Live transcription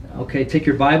Okay, take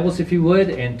your Bibles, if you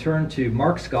would, and turn to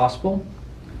Mark's Gospel.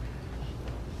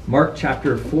 Mark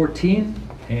chapter 14,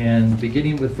 and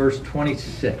beginning with verse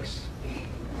 26.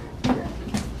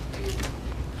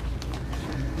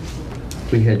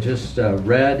 We had just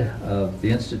read of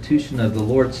the institution of the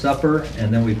Lord's Supper,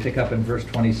 and then we pick up in verse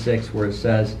 26 where it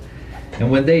says, "And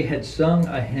when they had sung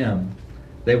a hymn,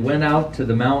 they went out to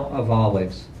the Mount of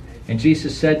Olives. And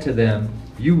Jesus said to them,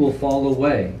 'You will fall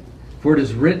away. For it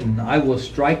is written, I will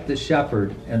strike the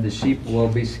shepherd, and the sheep will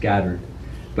be scattered.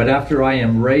 But after I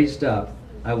am raised up,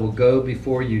 I will go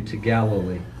before you to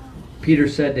Galilee.' Peter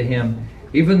said to him,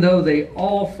 'Even though they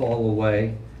all fall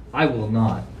away, I will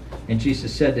not.' And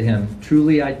Jesus said to him,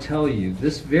 'Truly I tell you,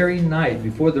 this very night,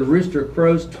 before the rooster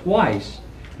crows twice,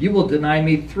 you will deny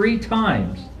me 3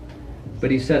 times.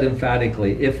 But he said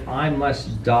emphatically, 'If I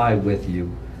must die with you,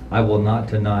 I will not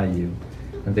deny you.'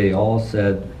 And they all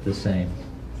said the same."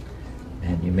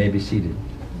 And you may be seated.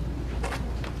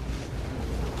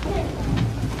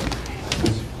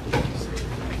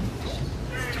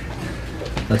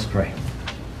 Let's pray.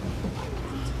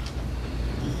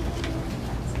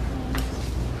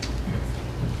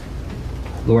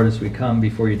 Lord, as we come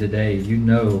before you today, you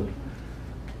know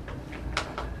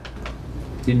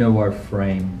our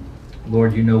frame.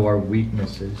 Lord, you know our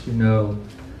weaknesses. You know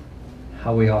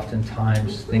how we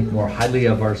oftentimes think more highly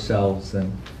of ourselves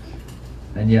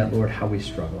and yet, Lord, how we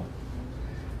struggle.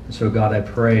 And so, God, I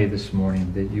pray this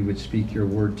morning that you would speak your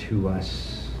word to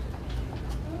us.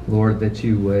 Lord, that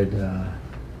you would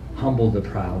humble the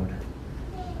proud.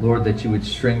 Lord, that you would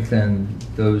strengthen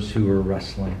those who are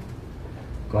wrestling.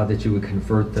 God, that you would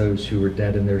convert those who are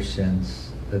dead in their sins,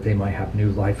 that they might have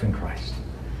new life in Christ.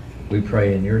 We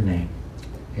pray in your name.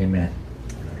 Amen.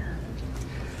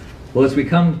 Well, as we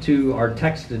come to our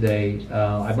text today,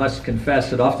 I must confess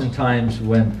that oftentimes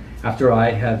after I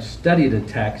have studied a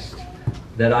text,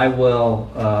 that I will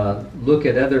look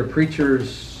at other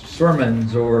preachers'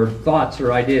 sermons or thoughts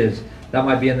or ideas. That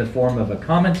might be in the form of a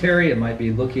commentary. It might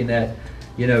be looking at,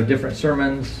 different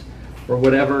sermons or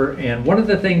whatever. And one of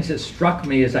the things that struck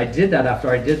me as I did that after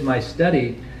I did my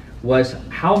study was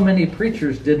how many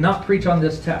preachers did not preach on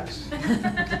this text.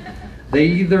 They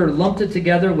either lumped it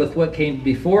together with what came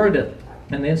before it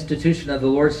in the institution of the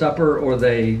Lord's Supper, or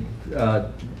they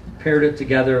paired it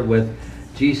together with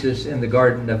Jesus in the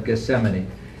Garden of Gethsemane,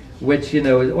 which, it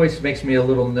always makes me a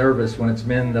little nervous when it's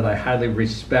men that I highly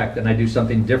respect and I do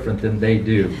something different than they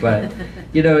do. But,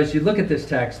 as you look at this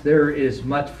text, there is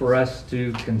much for us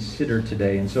to consider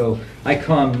today. And so I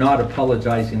come not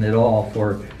apologizing at all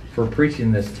for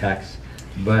preaching this text.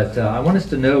 But I want us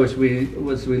to know as we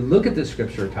look at this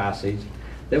scripture passage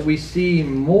that we see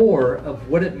more of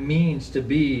what it means to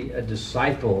be a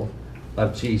disciple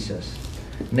of Jesus.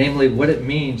 Namely, what it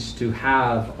means to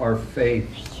have our faith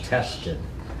tested.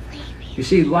 You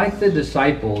see, like the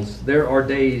disciples, there are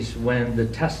days when the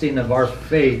testing of our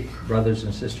faith, brothers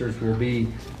and sisters, will be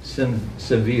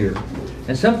severe.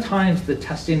 And sometimes the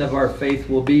testing of our faith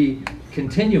will be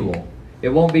continual. It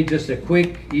won't be just a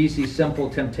quick, easy, simple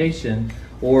temptation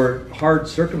or hard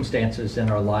circumstances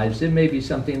in our lives. It may be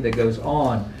something that goes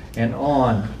on and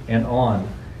on and on.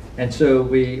 And so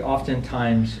we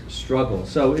oftentimes struggle.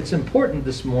 So it's important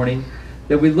this morning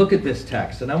that we look at this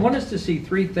text. And I want us to see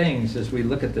 3 things as we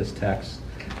look at this text.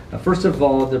 First of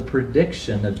all, the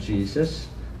prediction of Jesus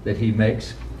that he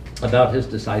makes about his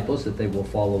disciples, that they will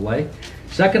fall away.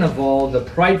 Second of all, the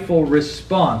prideful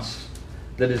response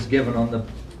that is given on the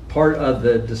part of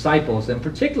the disciples, and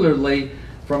particularly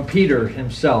from Peter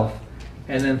himself.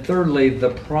 And then thirdly, the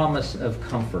promise of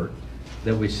comfort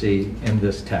that we see in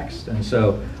this text. And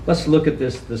so let's look at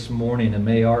this morning, and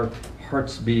may our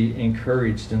hearts be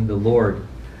encouraged in the Lord.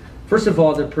 First of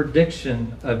all, the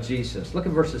prediction of Jesus. Look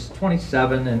at verses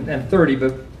 27 and 30,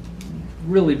 but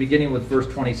really beginning with verse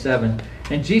 27.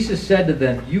 "And Jesus said to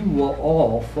them, 'You will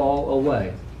all fall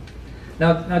away.'"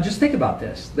 Now just think about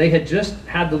this. They had just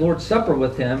had the Lord's Supper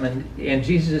with him, and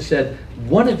Jesus said,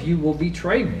 "One of you will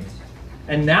betray me."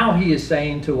 And now he is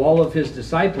saying to all of his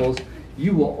disciples,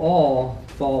 "You will all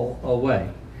fall away."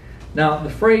 Now, the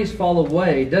phrase "fall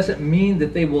away" doesn't mean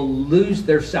that they will lose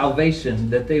their salvation,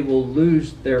 that they will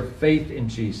lose their faith in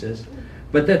Jesus,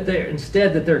 but that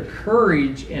their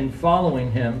courage in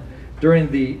following him during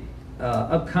the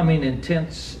upcoming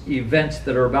intense events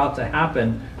that are about to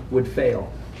happen would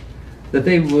fail. That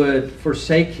they would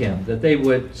forsake him, that they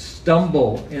would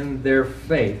stumble in their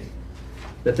faith,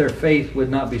 that their faith would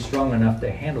not be strong enough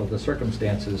to handle the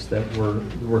circumstances that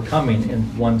were coming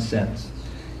in one sense.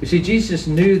 You see, Jesus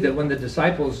knew that when the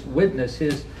disciples witnessed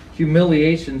his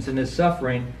humiliations and his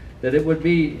suffering, that it would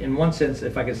be, in one sense,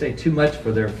 if I could say, too much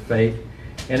for their faith.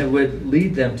 and it would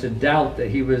lead them to doubt that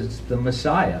he was the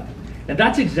Messiah. And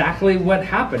that's exactly what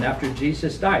happened after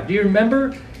Jesus died. Do you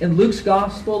remember in Luke's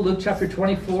Gospel, Luke chapter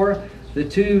 24, the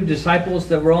two disciples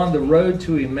that were on the road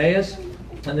to Emmaus,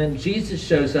 and then Jesus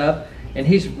shows up, and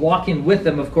he's walking with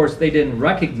them. Of course, they didn't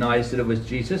recognize that it was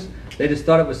Jesus. They just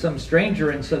thought it was some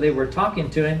stranger, and so they were talking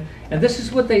to him. And this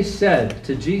is what they said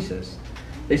to Jesus.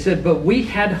 They said, "But we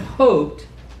had hoped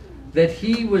that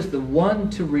he was the one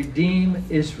to redeem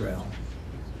Israel.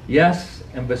 Yes,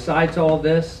 and besides all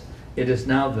this, it is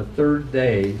now the third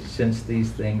day since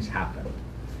these things happened."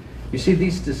 You see,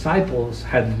 these disciples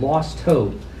had lost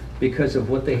hope because of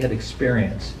what they had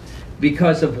experienced,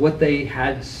 because of what they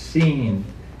had seen,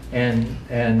 and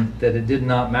that it did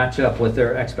not match up with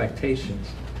their expectations.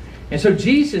 And so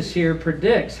Jesus here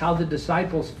predicts how the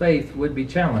disciples' faith would be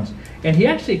challenged. And he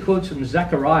actually quotes from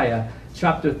Zechariah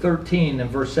chapter 13 and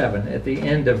verse 7 at the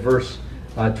end of verse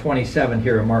 27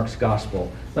 here in Mark's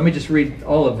Gospel. Let me just read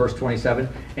all of verse 27.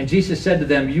 "And Jesus said to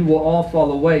them, 'You will all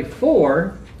fall away,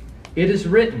 for it is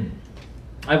written,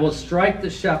 I will strike the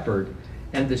shepherd,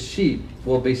 and the sheep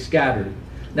will be scattered.'"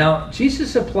 Now,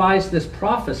 Jesus applies this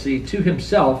prophecy to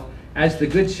himself as the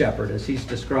good shepherd, as he's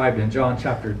described in John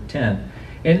chapter 10.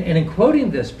 And in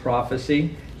quoting this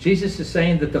prophecy, Jesus is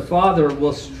saying that the Father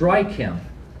will strike him.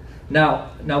 Now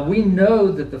we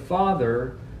know that the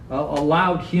Father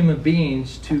allowed human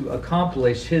beings to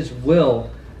accomplish his will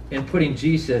in putting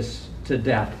Jesus to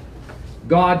death.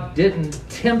 God didn't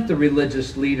tempt the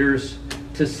religious leaders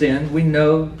to sin. We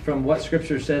know from what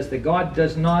Scripture says that God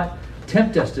does not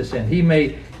tempt us to sin. He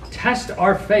may test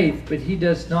our faith, but he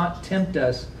does not tempt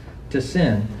us to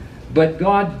sin. But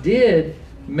God did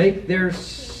make their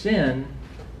sin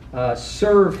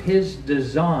serve his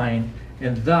design,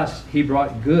 and thus he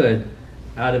brought good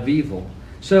out of evil.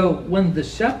 So when the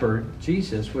shepherd,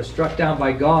 Jesus, was struck down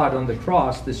by God on the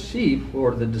cross, the sheep,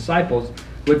 or the disciples,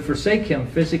 would forsake him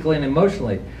physically and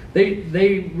emotionally.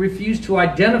 They refused to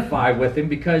identify with him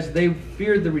because they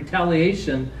feared the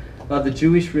retaliation of the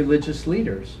Jewish religious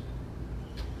leaders.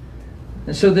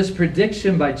 And so this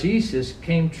prediction by Jesus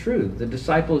came true. The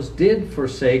disciples did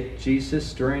forsake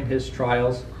Jesus during his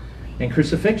trials and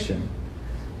crucifixion.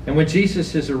 And when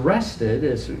Jesus is arrested,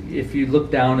 as if you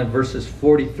look down at verses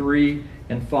 43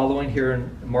 and following here in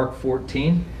Mark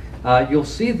 14, you'll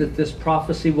see that this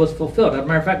prophecy was fulfilled. As a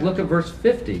matter of fact, look at verse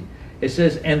 50. It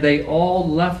says, "And they all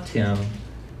left him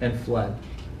and fled."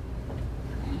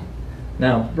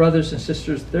 Now, brothers and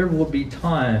sisters, there will be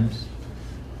times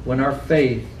when our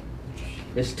faith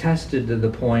is tested to the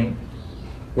point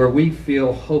where we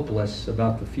feel hopeless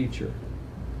about the future,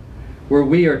 where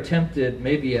we are tempted,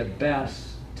 maybe at best,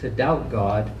 to doubt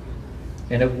God,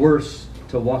 and at worst,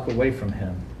 to walk away from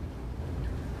him.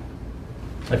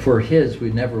 If we're his,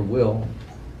 we never will,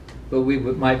 but we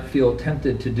might feel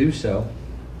tempted to do so.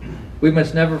 We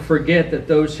must never forget that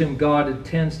those whom God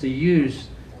intends to use,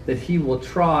 that he will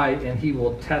try and he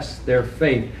will test their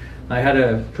faith. I had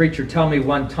a preacher tell me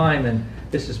one time, and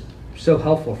this is so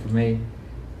helpful for me.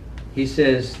 He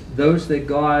says, those that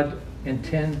God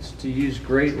intends to use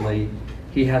greatly,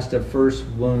 he has to first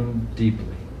wound deeply.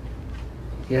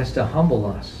 He has to humble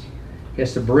us. He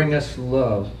has to bring us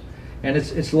low. And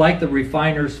it's like the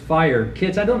refiner's fire.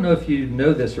 Kids, I don't know if you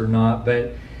know this or not,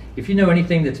 but if you know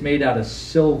anything that's made out of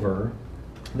silver,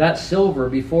 that silver,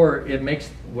 before it makes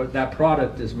what that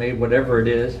product is made, whatever it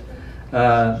is,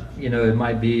 it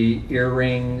might be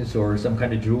earrings or some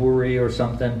kind of jewelry or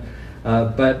something,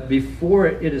 but before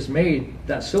it is made,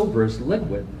 that silver is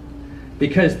liquid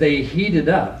because they heat it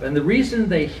up. And the reason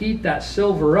they heat that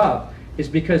silver up is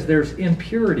because there's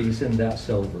impurities in that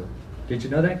silver. Did you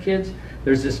know that, kids?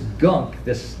 There's this gunk,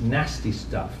 this nasty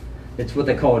stuff. It's what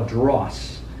they call a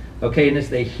dross. Okay, and as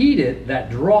they heat it, that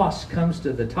dross comes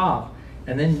to the top,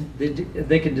 and then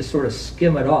they can just sort of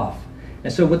skim it off.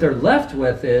 And so what they're left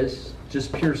with is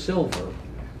just pure silver,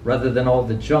 rather than all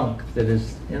the junk that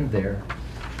is in there.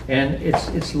 And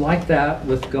it's like that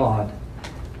with God.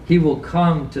 He will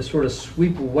come to sort of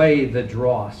sweep away the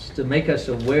dross, to make us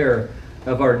aware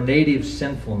of our native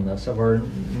sinfulness, of our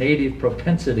native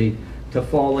propensity to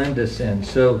fall into sin,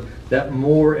 so that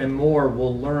more and more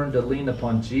we'll learn to lean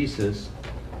upon Jesus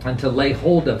and to lay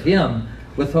hold of him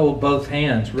with both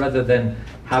hands, rather than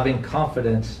having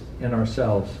confidence in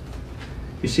ourselves.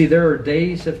 You see, there are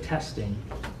days of testing,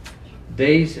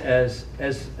 days as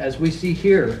we see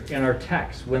here in our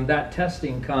text, when that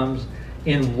testing comes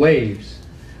in waves,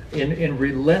 in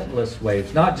relentless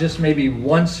waves, not just maybe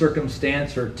one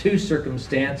circumstance or two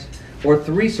circumstance or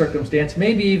three circumstance,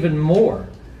 maybe even more.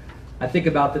 I think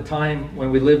about the time when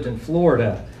we lived in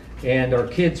Florida and our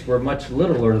kids were much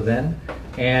littler then,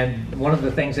 And one of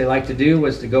the things they liked to do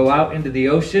was to go out into the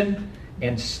ocean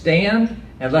and stand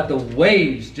and let the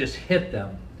waves just hit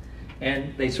them.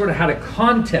 And they sort of had a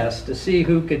contest to see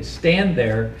who could stand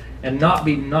there and not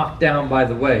be knocked down by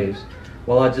the waves.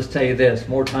 Well, I'll just tell you this,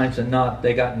 more times than not,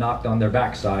 they got knocked on their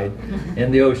backside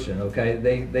in the ocean, okay?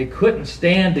 They couldn't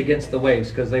stand against the waves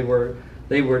because they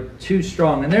were too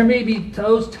strong. And there may be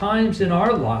those times in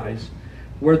our lives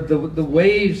where the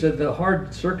waves of the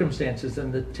hard circumstances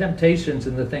and the temptations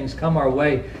and the things come our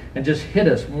way and just hit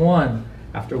us one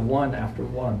after one after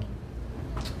one.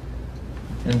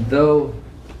 And though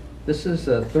this is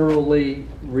a thoroughly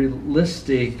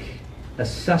realistic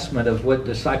assessment of what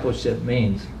discipleship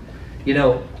means, you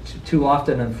know, too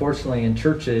often, unfortunately, in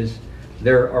churches,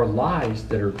 there are lies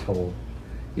that are told.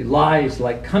 Lies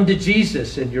like, come to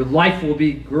Jesus and your life will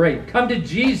be great. Come to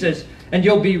Jesus and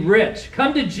you'll be rich.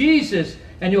 Come to Jesus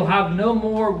and you'll have no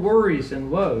more worries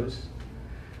and woes.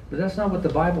 But that's not what the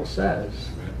Bible says.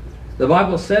 The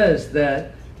Bible says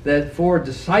that for a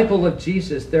disciple of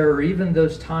Jesus, there are even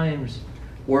those times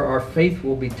where our faith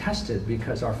will be tested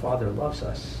because our Father loves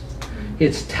us.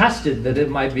 It's tested that it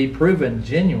might be proven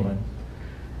genuine.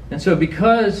 And so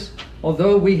because,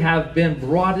 although we have been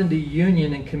brought into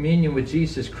union and communion with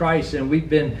Jesus Christ, and we've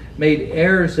been made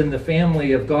heirs in the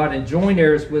family of God and joint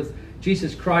heirs with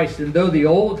Jesus Christ, and though the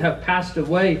old have passed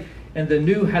away and the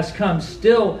new has come,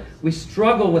 still we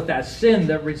struggle with that sin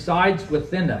that resides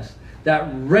within us, that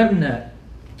remnant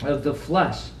of the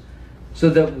flesh, so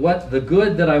that what the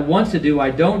good that I want to do,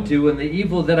 I don't do, and the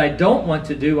evil that I don't want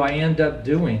to do, I end up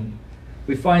doing.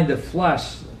 We find the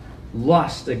flesh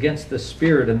lust against the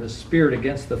spirit and the spirit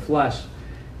against the flesh,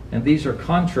 and these are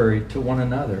contrary to one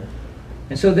another.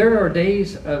 And so there are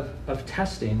days of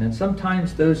testing, and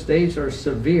sometimes those days are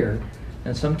severe,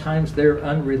 and sometimes they're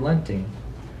unrelenting.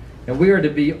 And we are to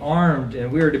be armed, and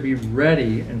we are to be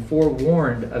ready and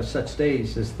forewarned of such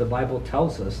days, as the Bible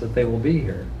tells us that they will be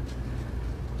here.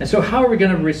 And so how are we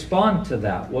going to respond to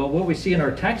that? Well, what we see in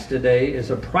our text today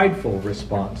is a prideful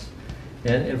response.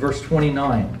 In verse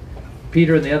 29,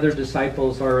 Peter and the other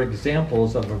disciples are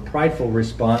examples of a prideful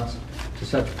response to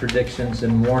such predictions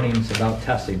and warnings about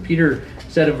testing. Peter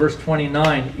said in verse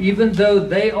 29, even though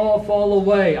they all fall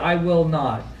away, I will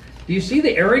not. Do you see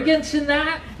the arrogance in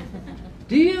that?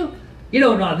 Do you? You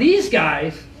know, now these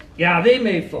guys, yeah, they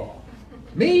may fall.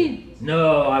 Me?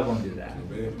 No, I won't do that.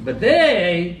 But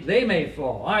they may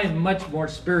fall. I am much more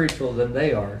spiritual than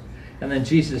they are. And then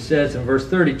Jesus says in verse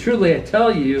 30, truly I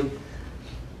tell you,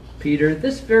 Peter,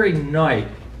 this very night,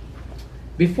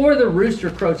 before the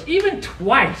rooster crows, even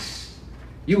twice,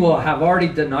 you will have already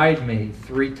denied me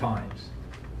 3 times.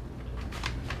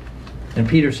 And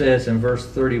Peter says in verse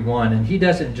 31, and he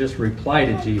doesn't just reply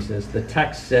to Jesus. The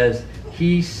text says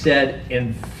he said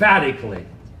emphatically,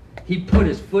 he put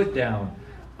his foot down.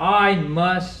 I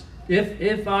must,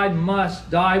 if I must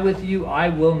die with you, I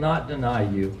will not deny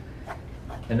you.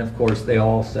 And of course, they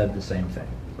all said the same thing,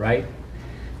 right?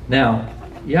 Now,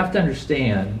 you have to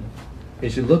understand,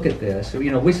 as you look at this,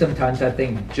 you know, we sometimes, I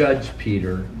think, judge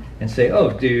Peter and say,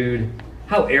 oh, dude,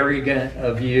 how arrogant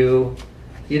of you.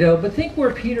 You know, but think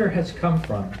where Peter has come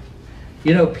from.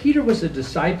 You know, Peter was a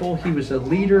disciple. He was a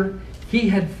leader. He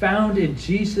had found in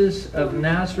Jesus of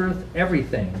Nazareth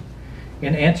everything.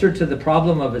 In answer to the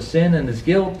problem of his sin and his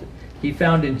guilt, he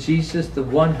found in Jesus the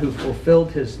one who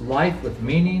fulfilled his life with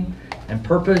meaning and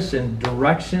purpose and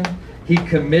direction. He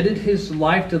committed his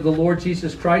life to the Lord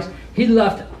Jesus Christ. He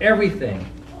left everything.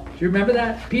 Do you remember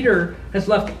that? Peter has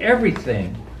left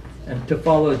everything and to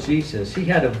follow Jesus. He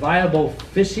had a viable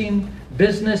fishing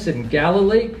business in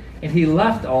Galilee, and he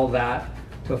left all that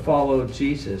to follow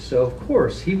Jesus. So of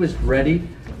course he was ready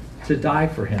to die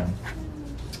for him.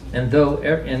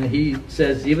 And he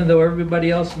says, even though everybody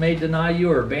else may deny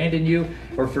you or abandon you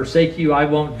or forsake you, I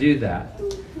won't do that.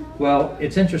 Well,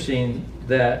 it's interesting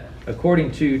that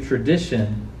according to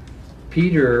tradition,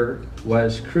 Peter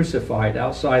was crucified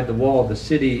outside the wall of the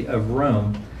city of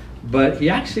Rome, but he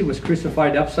actually was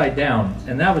crucified upside down,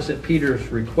 and that was at Peter's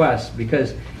request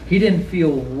because he didn't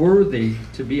feel worthy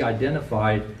to be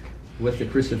identified with the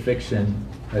crucifixion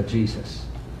of Jesus.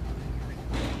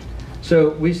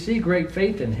 So we see great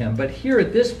faith in him, but here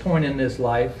at this point in his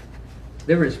life,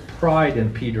 there is pride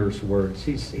in Peter's words.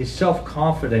 He's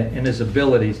self-confident in his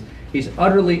abilities. He's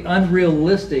utterly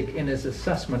unrealistic in his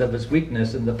assessment of his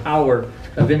weakness and the power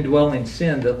of indwelling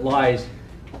sin that lies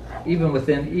even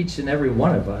within each and every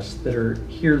one of us that are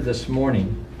here this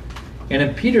morning. And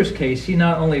in Peter's case, he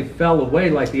not only fell away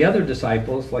like the other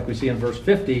disciples, like we see in verse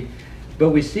 50, but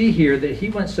we see here that he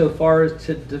went so far as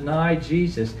to deny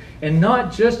Jesus. And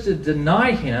not just to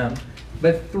deny him,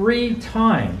 but 3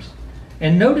 times.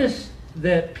 And notice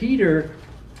that Peter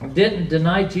didn't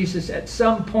deny Jesus at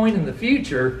some point in the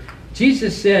future.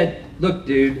 Jesus said, look,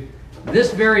 dude,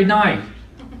 this very night,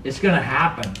 it's going to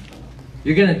happen.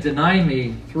 You're going to deny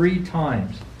me 3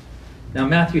 times. Now,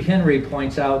 Matthew Henry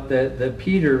points out that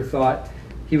Peter thought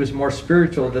he was more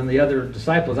spiritual than the other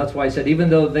disciples. That's why he said, even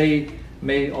though they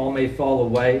may fall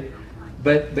away,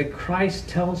 but Christ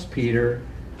tells Peter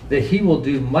that he will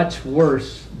do much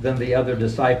worse than the other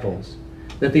disciples.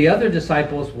 That the other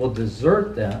disciples will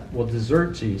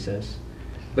desert Jesus,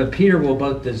 but Peter will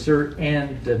both desert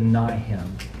and deny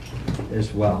him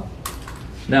as well.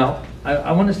 Now,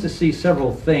 I want us to see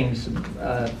several things,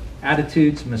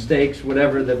 attitudes, mistakes,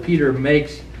 whatever, that Peter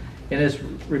makes in his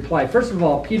reply. First of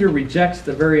all, Peter rejects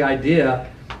the very idea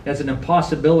as an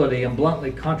impossibility and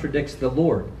bluntly contradicts the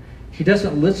Lord. He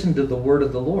doesn't listen to the word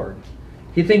of the Lord.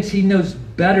 He thinks he knows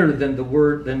better than the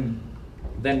word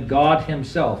than God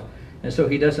himself, and so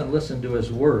he doesn't listen to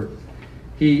his word.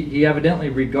 He evidently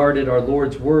regarded our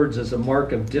Lord's words as a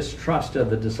mark of distrust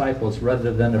of the disciples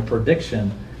rather than a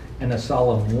prediction and a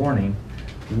solemn warning.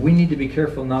 We need to be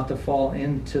careful not to fall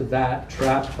into that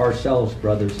trap ourselves,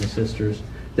 brothers and sisters,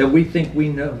 that we think we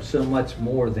know so much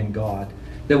more than God,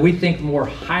 that we think more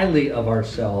highly of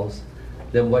ourselves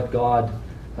than what God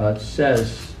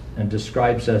says and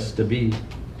describes us to be.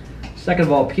 Second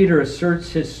of all, Peter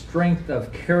asserts his strength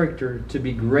of character to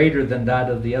be greater than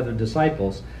that of the other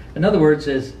disciples. In other words,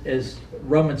 as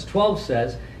Romans 12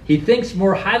 says, he thinks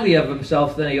more highly of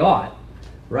himself than he ought,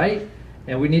 right?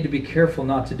 And we need to be careful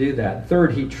not to do that.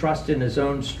 Third, he trusts in his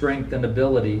own strength and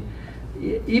ability.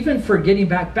 Even for getting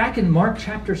back in Mark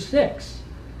chapter 6,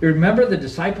 you remember the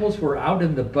disciples were out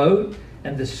in the boat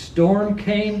and the storm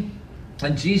came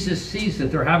and Jesus sees that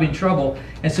they're having trouble.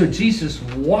 And so Jesus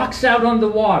walks out on the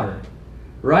water,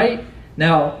 right?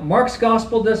 Now, Mark's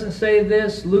gospel doesn't say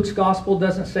this. Luke's gospel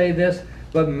doesn't say this.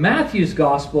 But Matthew's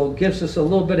gospel gives us a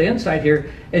little bit of insight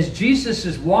here. As Jesus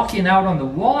is walking out on the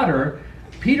water,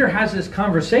 Peter has this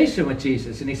conversation with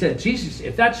Jesus. And he said, Jesus,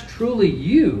 if that's truly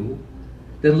you,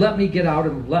 then let me get out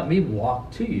and let me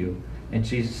walk to you. And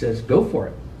Jesus says, go for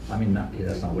it. I mean,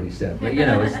 that's not what he said. But,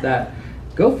 it's that,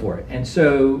 go for it. And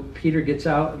so Peter gets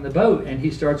out in the boat and he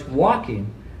starts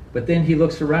walking. But then he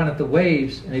looks around at the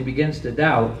waves and he begins to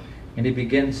doubt. And he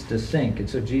begins to sink. And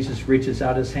so Jesus reaches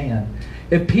out his hand.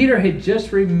 If Peter had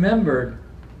just remembered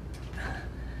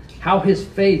how his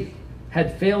faith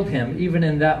had failed him, even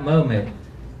in that moment,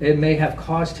 it may have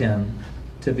caused him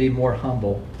to be more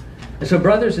humble. And so,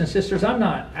 brothers and sisters, I'm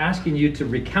not asking you to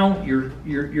recount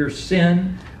your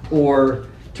sin or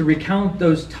to recount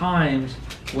those times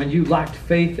when you lacked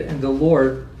faith in the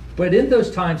Lord. But in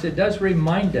those times, it does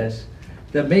remind us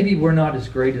that maybe we're not as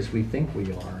great as we think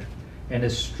we are, and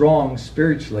as strong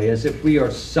spiritually as if we are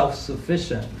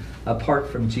self-sufficient apart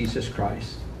from Jesus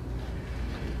Christ.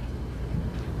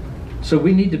 So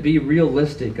we need to be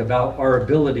realistic about our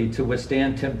ability to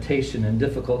withstand temptation in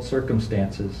difficult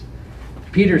circumstances.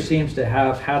 Peter seems to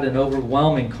have had an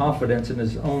overwhelming confidence in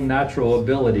his own natural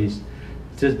abilities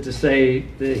to say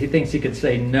that he thinks he could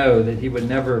say no, that he would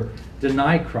never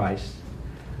deny Christ.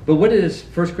 But what does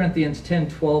 1 Corinthians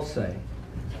 10:12 say?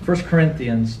 1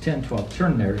 Corinthians 10:12.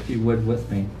 Turn there, if you would, with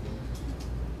me.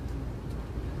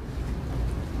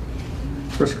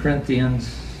 1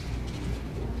 Corinthians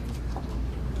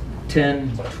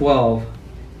 10:12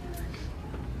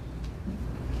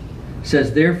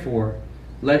 says, therefore,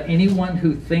 let anyone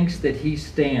who thinks that he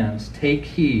stands take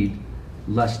heed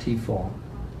lest he fall.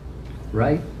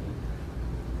 Right?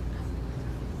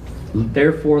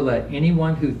 Therefore, let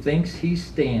anyone who thinks he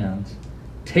stands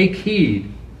take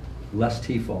heed lest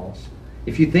he falls.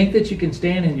 If you think that you can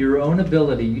stand in your own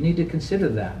ability, you need to consider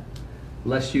that,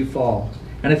 lest you fall.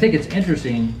 And I think it's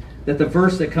interesting that the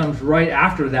verse that comes right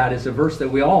after that is a verse that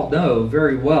we all know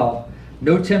very well.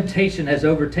 No temptation has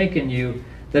overtaken you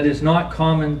that is not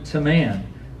common to man.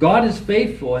 God is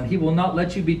faithful, and he will not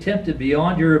let you be tempted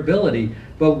beyond your ability.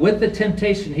 But with the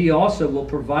temptation, he also will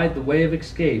provide the way of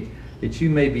escape that you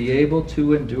may be able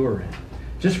to endure it.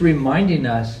 Just reminding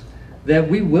us that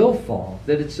we will fall,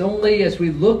 that it's only as we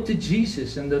look to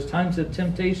Jesus in those times of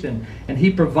temptation and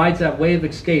he provides that way of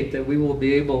escape that we will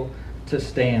be able to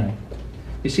stand.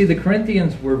 You see, the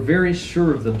Corinthians were very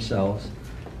sure of themselves,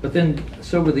 but then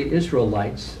so were the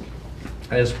Israelites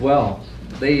as well.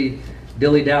 They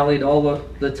dilly-dallied all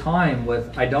the time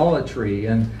with idolatry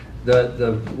and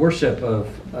the worship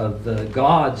of the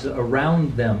gods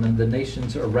around them and the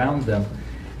nations around them,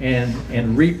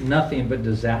 and reaped nothing but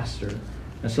disaster.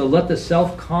 And so let the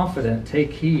self-confident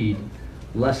take heed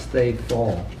lest they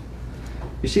fall.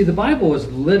 You see, the Bible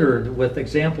is littered with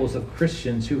examples of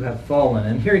Christians who have fallen.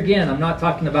 And here again, I'm not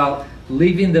talking about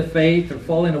leaving the faith or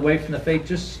falling away from the faith,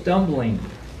 just stumbling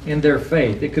in their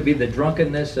faith. It could be the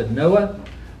drunkenness of Noah,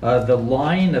 the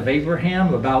lying of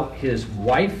Abraham about his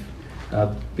wife,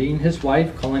 being his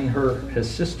wife, calling her his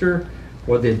sister,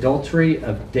 or the adultery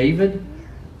of David.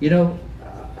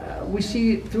 We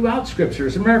see throughout Scripture.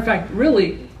 As a matter of fact,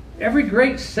 really, every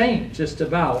great saint just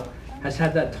about has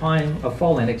had that time of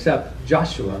falling, except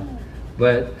Joshua.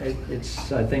 But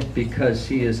it's, I think, because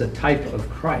he is a type of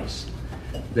Christ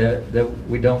that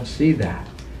we don't see that.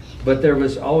 But there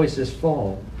was always this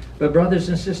fall. But brothers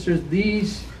and sisters,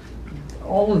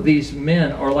 all of these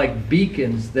men are like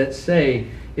beacons that say,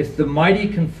 if the mighty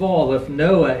can fall, if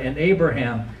Noah and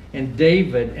Abraham and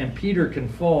David and Peter can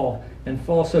fall, and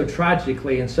fall so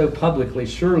tragically and so publicly,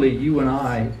 surely you and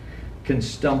I can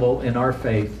stumble in our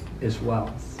faith as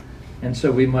well. And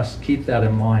so we must keep that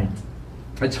in mind.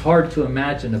 It's hard to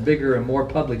imagine a bigger and more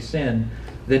public sin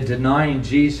than denying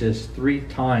Jesus 3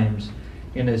 times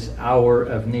in his hour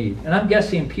of need. And I'm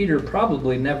guessing Peter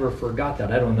probably never forgot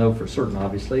that. I don't know for certain,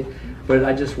 obviously, but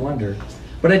I just wonder.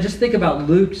 But I just think about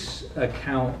Luke's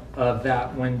account of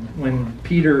that when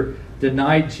Peter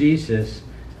denied Jesus.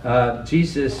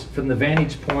 Jesus, from the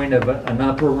vantage point of an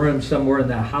upper room somewhere in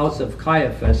the house of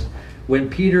Caiaphas, when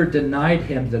Peter denied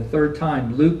him the 3rd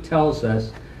time, Luke tells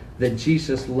us that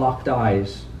Jesus locked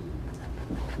eyes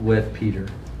with Peter.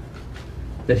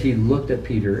 That he looked at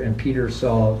Peter and Peter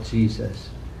saw Jesus.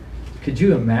 Could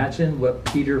you imagine what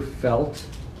Peter felt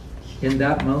in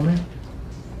that moment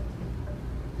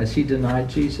as he denied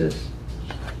Jesus?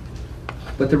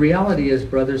 But the reality is,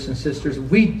 brothers and sisters,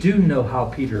 we do know how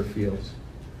Peter feels.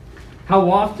 How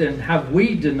often have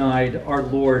we denied our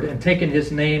Lord and taken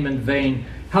his name in vain?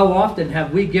 How often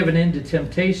have we given in to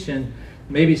temptation,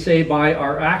 maybe say by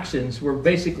our actions? We're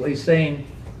basically saying,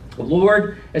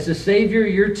 Lord, as a Savior,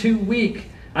 you're too weak.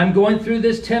 I'm going through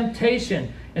this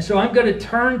temptation, and so I'm going to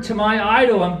turn to my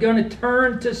idol. I'm going to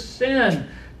turn to sin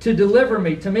to deliver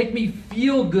me, to make me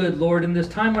feel good, Lord, in this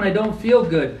time when I don't feel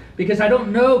good, because I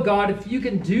don't know, God, if you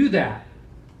can do that.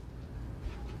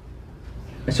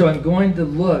 And so I'm going to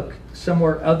look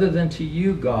somewhere other than to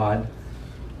you, God,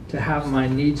 to have my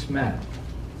needs met.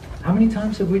 How many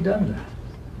times have we done that?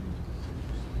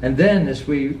 And then as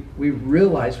we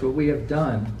realize what we have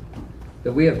done,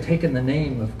 that we have taken the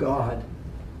name of God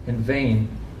in vain,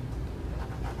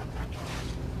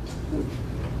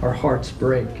 our hearts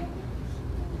break.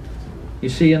 You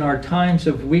see, in our times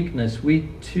of weakness, we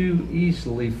too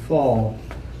easily fall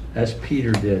as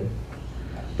Peter did.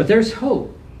 But there's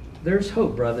hope. There's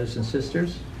hope, brothers and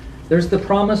sisters. There's the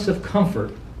promise of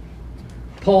comfort.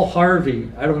 Paul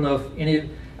Harvey, I don't know if any of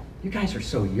you guys are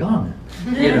so young,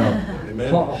 Amen.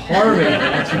 Paul Harvey,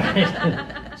 that's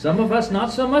right. Some of us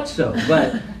not so much so,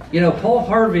 but Paul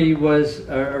Harvey was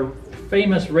a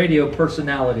famous radio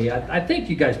personality. I think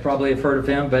you guys probably have heard of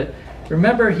him, but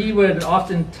remember he would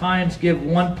oftentimes give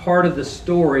one part of the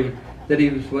story that he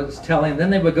was telling, then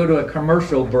they would go to a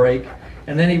commercial break,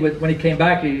 and then he would, when he came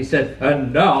back, he said,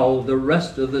 and now the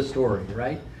rest of the story,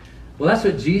 right? Well, that's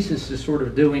what Jesus is sort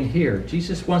of doing here.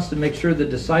 Jesus wants to make sure the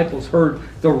disciples heard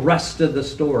the rest of the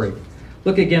story.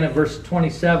 Look again at verse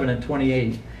 27 and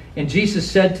 28. And Jesus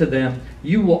said to them,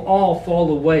 you will all fall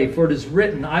away, for it is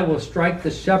written, I will strike the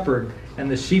shepherd,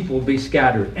 and the sheep will be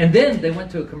scattered. And then they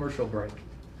went to a commercial break,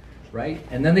 right?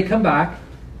 And then they come back,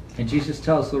 and Jesus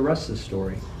tells the rest of the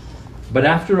story. But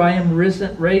after I am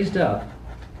raised up,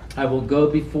 I will go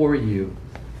before you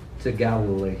to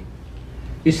Galilee.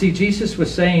 You see, Jesus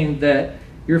was saying that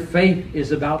your faith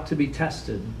is about to be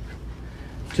tested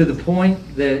to the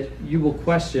point that you will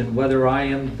question whether I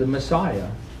am the Messiah,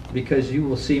 because you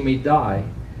will see me die.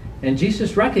 And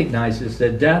Jesus recognizes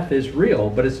that death is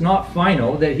real, but it's not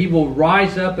final, that he will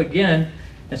rise up again,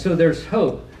 and so there's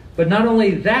hope. But not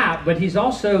only that, but he's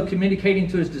also communicating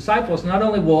to his disciples, not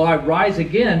only will I rise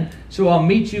again, so I'll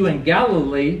meet you in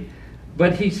Galilee,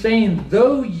 but he's saying,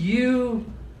 though you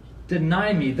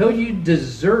deny me, though you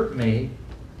desert me,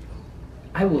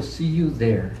 I will see you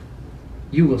there.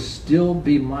 You will still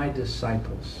be my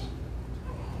disciples.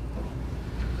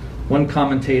 One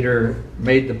commentator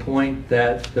made the point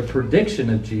that the prediction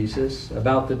of Jesus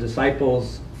about the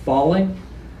disciples falling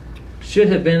should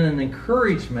have been an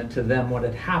encouragement to them what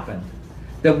had happened.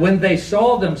 That when they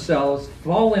saw themselves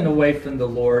falling away from the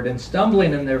Lord and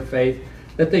stumbling in their faith,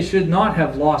 that they should not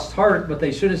have lost heart, but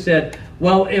they should have said,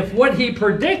 well, if what he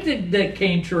predicted that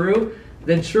came true,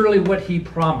 then surely what he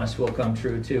promised will come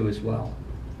true too as well.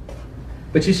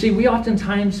 But you see, we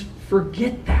oftentimes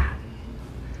forget that.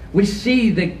 We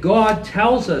see that God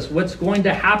tells us what's going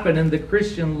to happen in the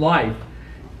Christian life.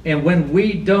 And when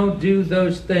we don't do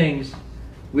those things,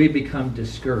 we become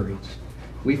discouraged.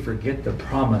 we forget the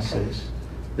promises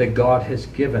that God has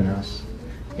given us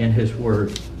in His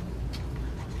Word.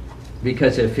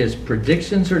 Because if His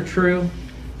predictions are true,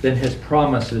 then His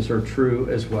promises are true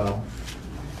as well.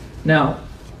 Now,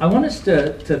 I want us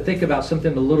to think about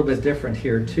something a little bit different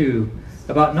here too,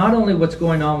 about not only what's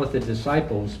going on with the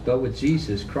disciples, but with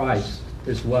Jesus Christ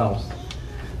as well.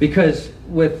 Because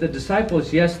with the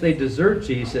disciples, yes, they desert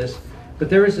Jesus, but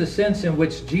there is a sense in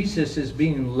which Jesus is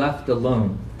being left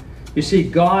alone. You see,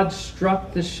 God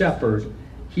struck the shepherd.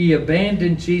 He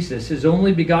abandoned Jesus, His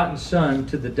only begotten Son,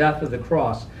 to the death of the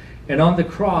cross. And on the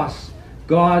cross,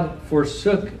 God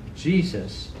forsook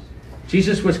Jesus.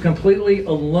 Jesus was completely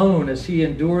alone as He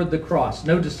endured the cross.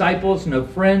 No disciples, no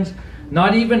friends,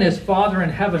 not even His Father in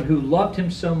heaven who loved Him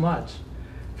so much.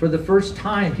 For the first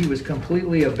time, He was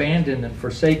completely abandoned and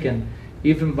forsaken,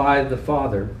 even by the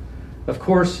Father. Of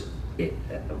course,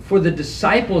 for the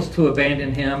disciples to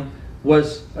abandon Him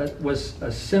was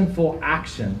a sinful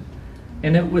action.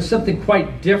 And it was something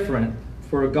quite different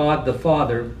for God the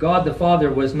Father. God the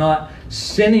Father was not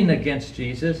sinning against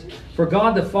Jesus. For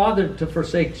God the Father to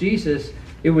forsake Jesus,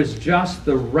 it was just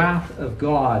the wrath of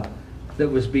God that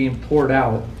was being poured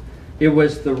out. It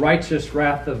was the righteous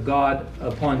wrath of God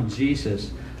upon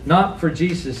Jesus. Not for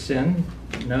Jesus' sin.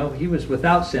 No, He was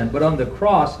without sin. But on the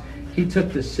cross, He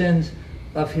took the sins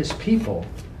of His people.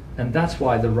 And that's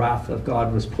why the wrath of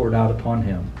God was poured out upon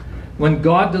Him. When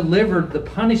God delivered the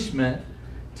punishment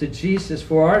to Jesus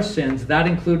for our sins, that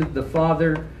included the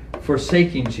Father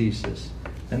forsaking Jesus.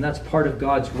 And that's part of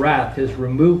God's wrath, His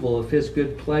removal of His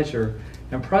good pleasure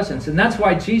and presence. And that's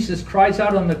why Jesus cries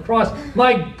out on the cross,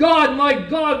 my God,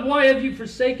 why have you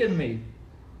forsaken me?"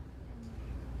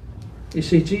 You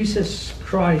see, Jesus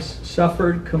Christ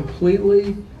suffered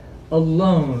completely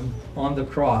alone on the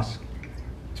cross.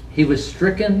 He was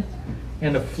stricken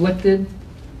and afflicted,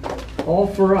 all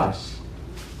for us.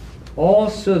 All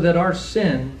so that our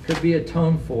sin could be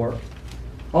atoned for.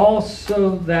 All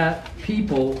so that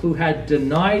people who had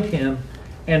denied Him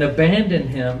and abandoned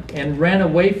Him and ran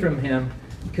away from Him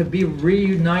could be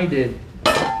reunited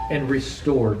and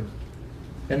restored.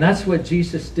 And that's what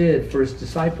Jesus did for His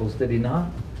disciples, did He not?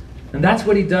 And that's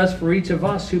what He does for each of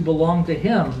us who belong to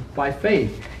Him by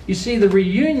faith. You see, the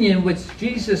reunion which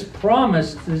Jesus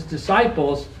promised His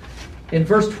disciples in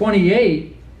verse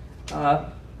 28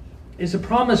 is a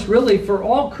promise really for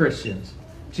all Christians.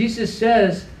 Jesus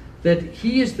says that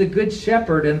He is the good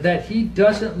shepherd and that He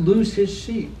doesn't lose His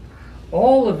sheep.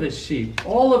 All of His sheep,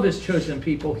 all of His chosen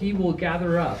people, He will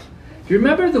gather up. Do you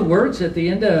remember the words at the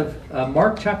end of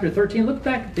Mark chapter 13? Look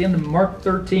back at the end of Mark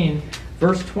 13,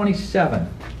 verse 27.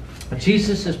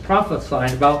 Jesus is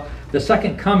prophesying about the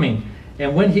second coming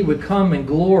and when He would come in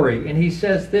glory. And He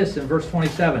says this in verse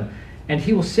 27, "And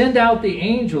He will send out the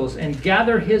angels and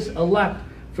gather His elect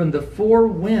from the four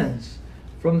winds,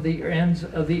 from the ends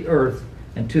of the earth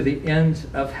and to the ends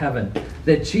of heaven."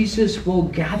 That Jesus will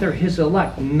gather His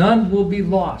elect. None will be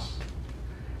lost.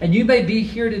 And you may be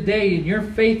here today and your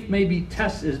faith may be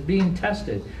being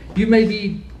tested. You may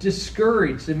be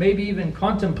discouraged and maybe even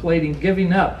contemplating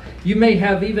giving up. You may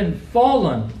have even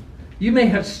fallen. You may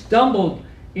have stumbled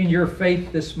in your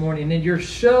faith this morning and you're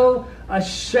so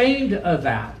ashamed of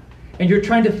that. And you're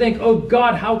trying to think, oh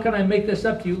God, how can I make this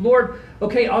up to you? Lord,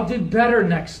 okay, I'll do better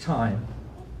next time.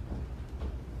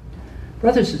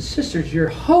 Brothers and sisters, your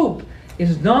hope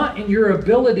is not in your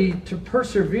ability to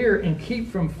persevere and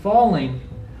keep from falling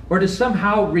or to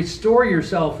somehow restore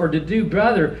yourself or to do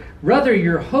better. Rather,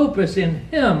 your hope is in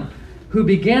Him who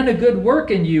began a good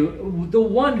work in you, the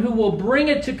one who will bring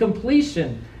it to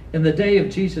completion in the day of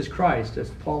Jesus Christ, as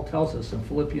Paul tells us in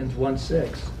Philippians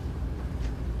 1:6.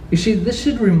 You see, this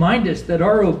should remind us that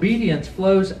our obedience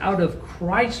flows out of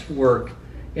Christ's work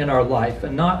in our life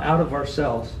and not out of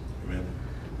ourselves. Amen.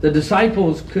 The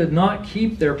disciples could not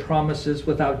keep their promises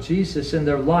without Jesus in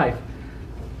their life.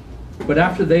 But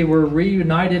after they were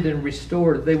reunited and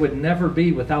restored, they would never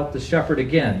be without the shepherd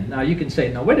again. Now you can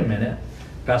say, no, wait a minute,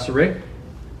 Pastor Rick.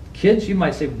 Kids, you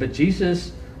might say, but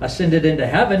Jesus ascended into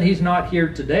heaven. He's not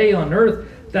here today on earth.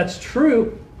 That's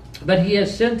true. But He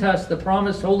has sent us the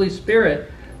promised Holy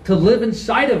Spirit to live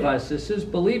inside of us as His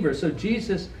believers. So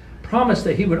Jesus promised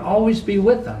that He would always be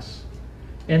with us.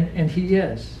 And He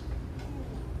is.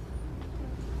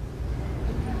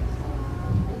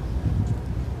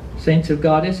 Saints of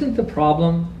God, isn't the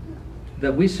problem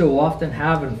that we so often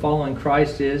have in following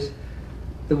Christ is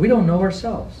that we don't know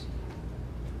ourselves.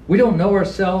 We don't know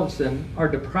ourselves and our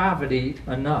depravity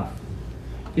enough.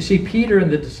 You see, Peter and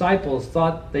the disciples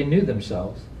thought they knew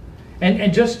themselves.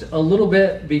 And just a little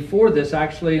bit before this,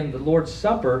 actually, in the Lord's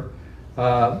Supper,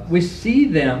 we see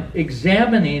them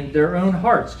examining their own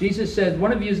hearts. Jesus said,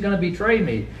 one of you is going to betray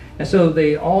me. And so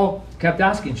they all kept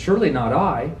asking, surely not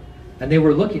I. And they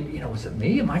were looking, was it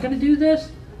me? Am I going to do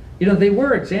this? They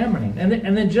were examining. And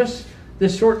then just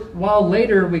this short while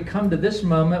later, we come to this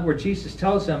moment where Jesus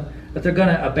tells them that they're going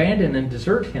to abandon and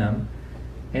desert him.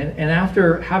 And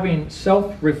after having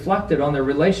self-reflected on their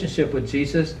relationship with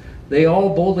Jesus, they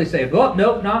all boldly say, oh,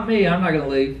 nope, not me. I'm not going to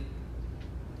leave.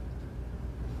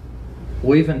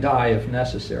 We'll even die if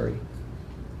necessary.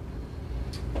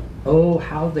 Oh,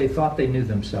 how they thought they knew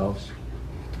themselves.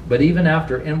 But even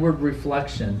after inward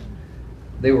reflection,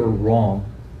 they were wrong.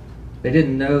 They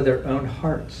didn't know their own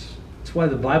hearts. That's why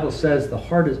the Bible says the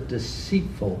heart is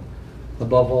deceitful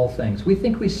above all things. We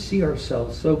think we see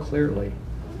ourselves so clearly.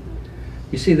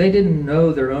 You see, they didn't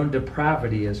know their own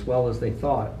depravity as well as they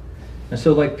thought. And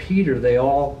so like Peter, they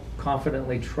all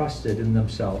confidently trusted in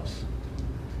themselves.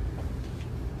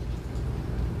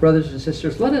 Brothers and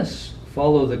sisters, let us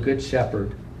follow the Good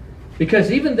Shepherd.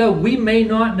 Because even though we may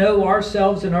not know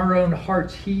ourselves in our own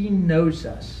hearts, he knows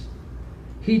us.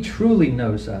 He truly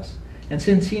knows us. And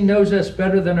since he knows us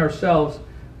better than ourselves,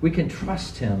 we can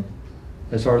trust him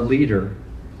as our leader.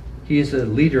 He is a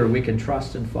leader we can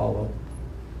trust and follow.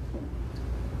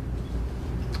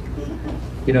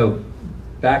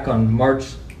 Back on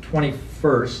March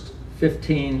 21st,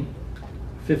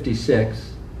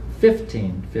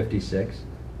 1556,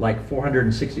 like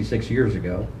 466 years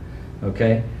ago,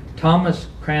 okay, Thomas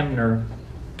Cranmer,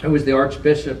 who was the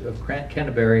Archbishop of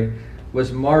Canterbury,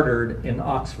 was martyred in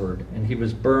Oxford, and he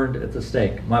was burned at the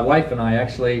stake. My wife and I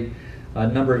actually, a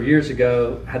number of years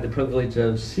ago, had the privilege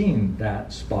of seeing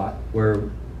that spot where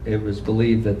it was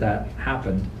believed that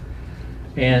happened.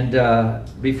 And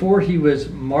before he was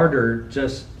martyred,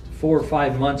 just 4 or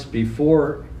 5 months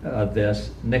before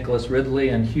this, Nicholas Ridley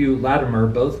and Hugh Latimer,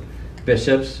 both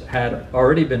bishops, had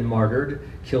already been martyred.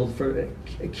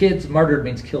 Martyred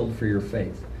means killed for your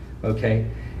faith, okay?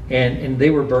 And they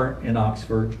were burnt in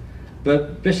Oxford.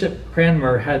 But Bishop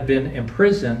Cranmer had been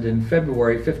imprisoned in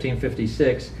February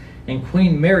 1556, and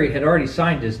Queen Mary had already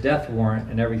signed his death warrant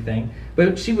and everything.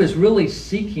 But she was really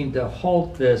seeking to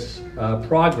halt this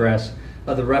progress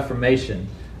of the Reformation.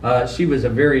 She was a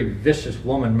very vicious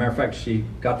woman. Matter of fact, she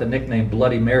got the nickname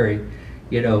Bloody Mary,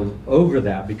 over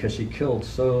that because she killed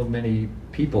so many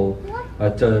people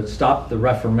to stop the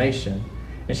Reformation.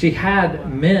 And she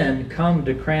had men come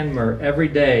to Cranmer every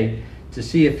day to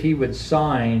see if he would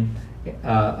sign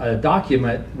a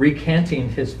document recanting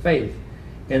his faith,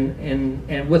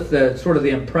 and with the sort of the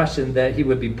impression that he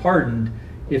would be pardoned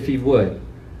if he would.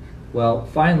 Well,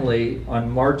 finally,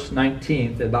 on March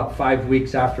 19th, about 5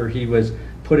 weeks after he was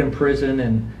put in prison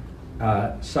and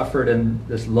suffered in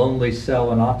this lonely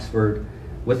cell in Oxford,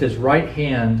 with his right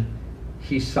hand,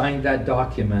 he signed that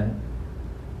document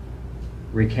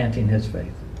recanting his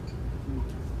faith.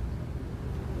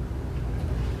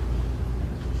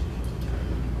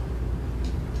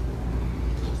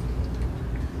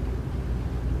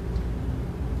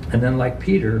 And then, like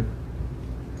Peter,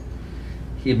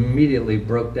 he immediately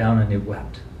broke down and he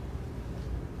wept.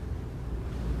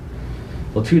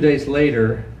 Well, 2 days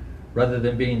later, rather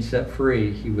than being set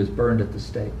free, he was burned at the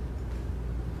stake.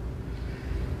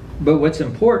 But what's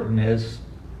important is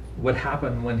what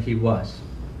happened when he was.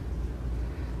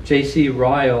 J.C.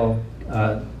 Ryle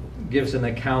gives an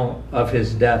account of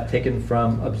his death taken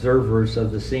from observers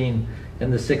of the scene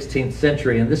in the 16th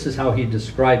century, and this is how he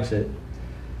describes it.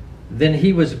 Then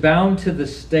he was bound to the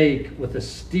stake with a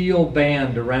steel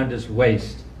band around his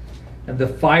waist, and the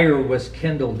fire was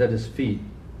kindled at his feet.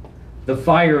 The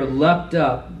fire leapt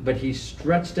up, but he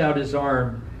stretched out his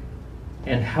arm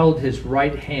and held his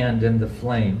right hand in the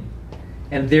flame.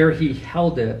 And there he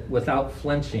held it without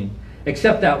flinching,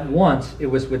 except that once it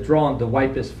was withdrawn to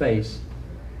wipe his face.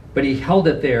 But he held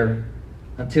it there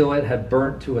until it had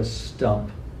burnt to a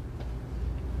stump,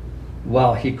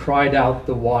 while he cried out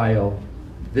the while,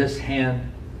 "This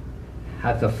hand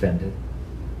hath offended."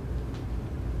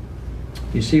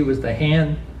 You see, it was the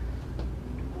hand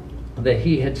that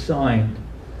he had signed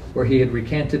where he had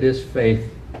recanted his faith,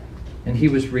 and he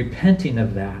was repenting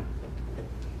of that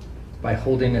by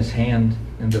holding his hand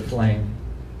in the flame.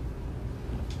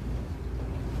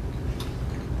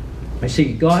 I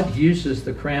see God uses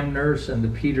the Cranmers and the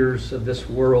Peters of this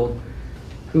world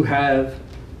who have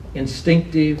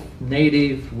instinctive,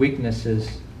 native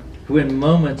weaknesses, who in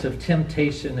moments of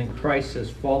temptation and crisis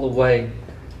fall away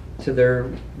to their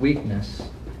weakness.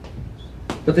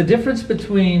 But the difference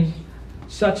between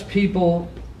such people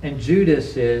and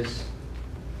Judas is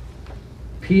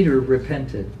Peter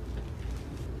repented.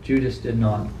 Judas did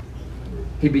not.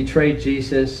 He betrayed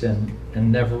Jesus and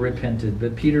never repented,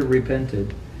 but Peter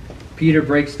repented. Peter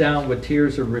breaks down with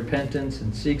tears of repentance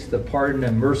and seeks the pardon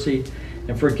and mercy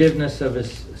and forgiveness of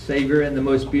his Savior. And the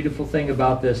most beautiful thing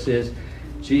about this is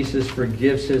Jesus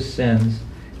forgives his sins.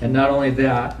 And not only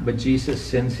that, but Jesus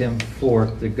sends him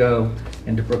forth to go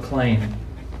and to proclaim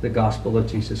the gospel of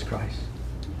Jesus Christ.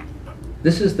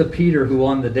 This is the Peter who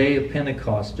on the day of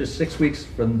Pentecost, just 6 weeks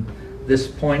from this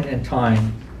point in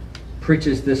time,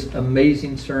 preaches this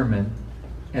amazing sermon,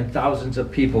 and thousands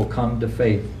of people come to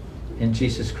faith in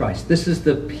Jesus Christ. This is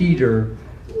the Peter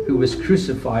who was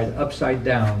crucified upside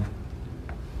down,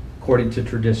 according to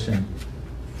tradition,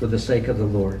 for the sake of the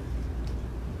Lord.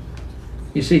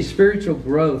 You see, spiritual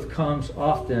growth comes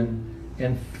often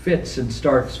in fits and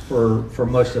starts for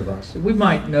most of us. We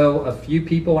might know a few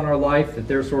people in our life that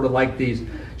they're sort of like these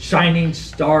shining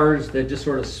stars that just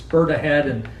sort of spurt ahead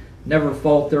and never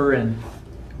falter,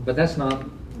 but that's not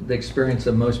the experience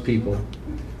of most people.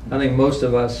 I think most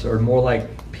of us are more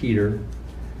like Peter,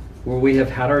 where we have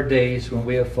had our days when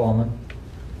we have fallen.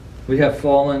 We have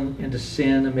fallen into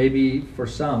sin, and maybe for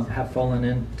some have fallen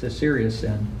into serious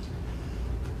sin.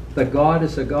 But God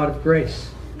is a God of grace.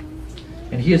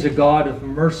 And He is a God of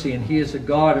mercy, and He is a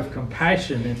God of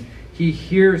compassion, and He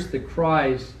hears the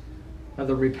cries of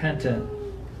the repentant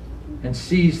and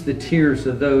sees the tears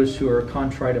of those who are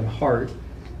contrite of heart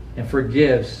and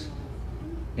forgives,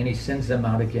 and He sends them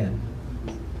out again.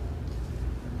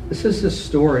 This is a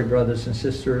story, brothers and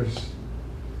sisters,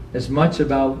 as much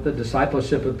about the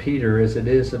discipleship of Peter as it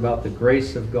is about the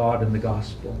grace of God and the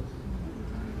gospel.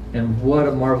 And what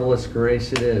a marvelous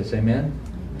grace it is. Amen?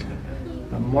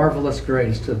 A marvelous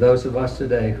grace to those of us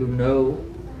today who know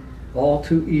all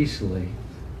too easily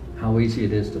how easy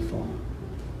it is to fall.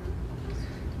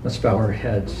 Let's bow our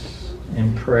heads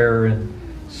in prayer and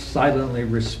silently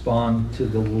respond to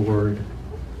the Lord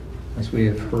as we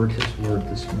have heard His word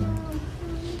this morning.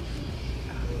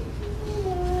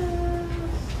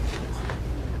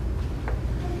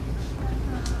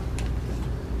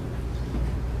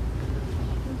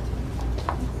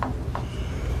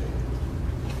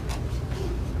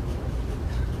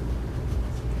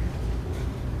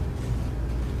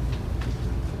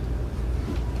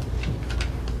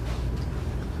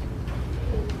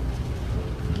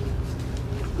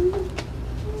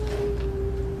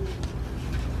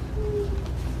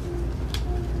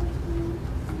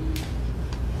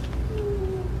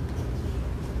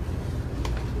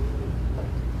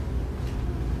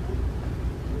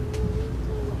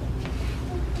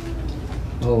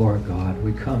 Oh, our God,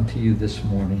 we come to you this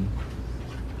morning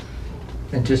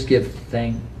and just give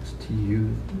thanks to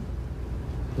you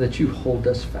that you hold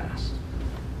us fast.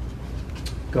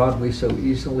 God, we so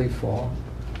easily fall.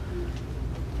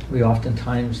 We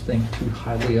oftentimes think too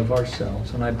highly of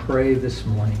ourselves. And I pray this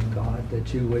morning, God,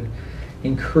 that you would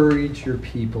encourage your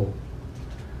people,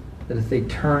 that if they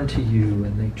turn to you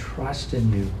and they trust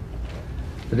in you,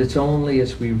 that it's only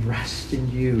as we rest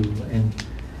in you and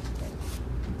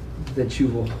that you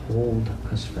will hold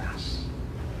us fast.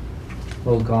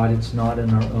 Oh God, it's not in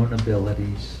our own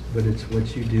abilities, but it's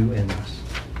what you do in us.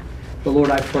 But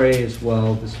Lord, I pray as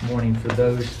well this morning for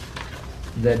those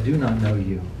that do not know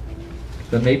you.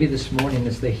 But maybe this morning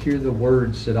as they hear the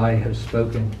words that I have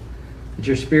spoken, that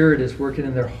your Spirit is working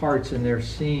in their hearts and they're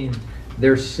seeing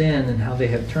their sin and how they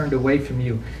have turned away from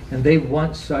you. And they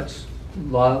want such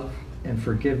love and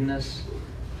forgiveness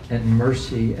and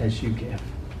mercy as you give.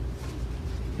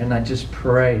 And I just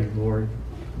pray, Lord,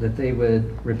 that they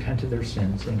would repent of their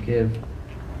sins and give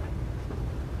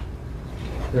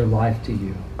their life to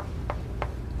you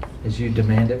as you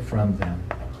demand it from them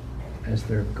as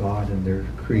their God and their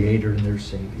Creator and their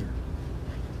Savior.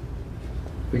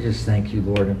 We just thank you,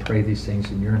 Lord, and pray these things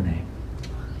in your name.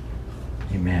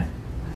 Amen.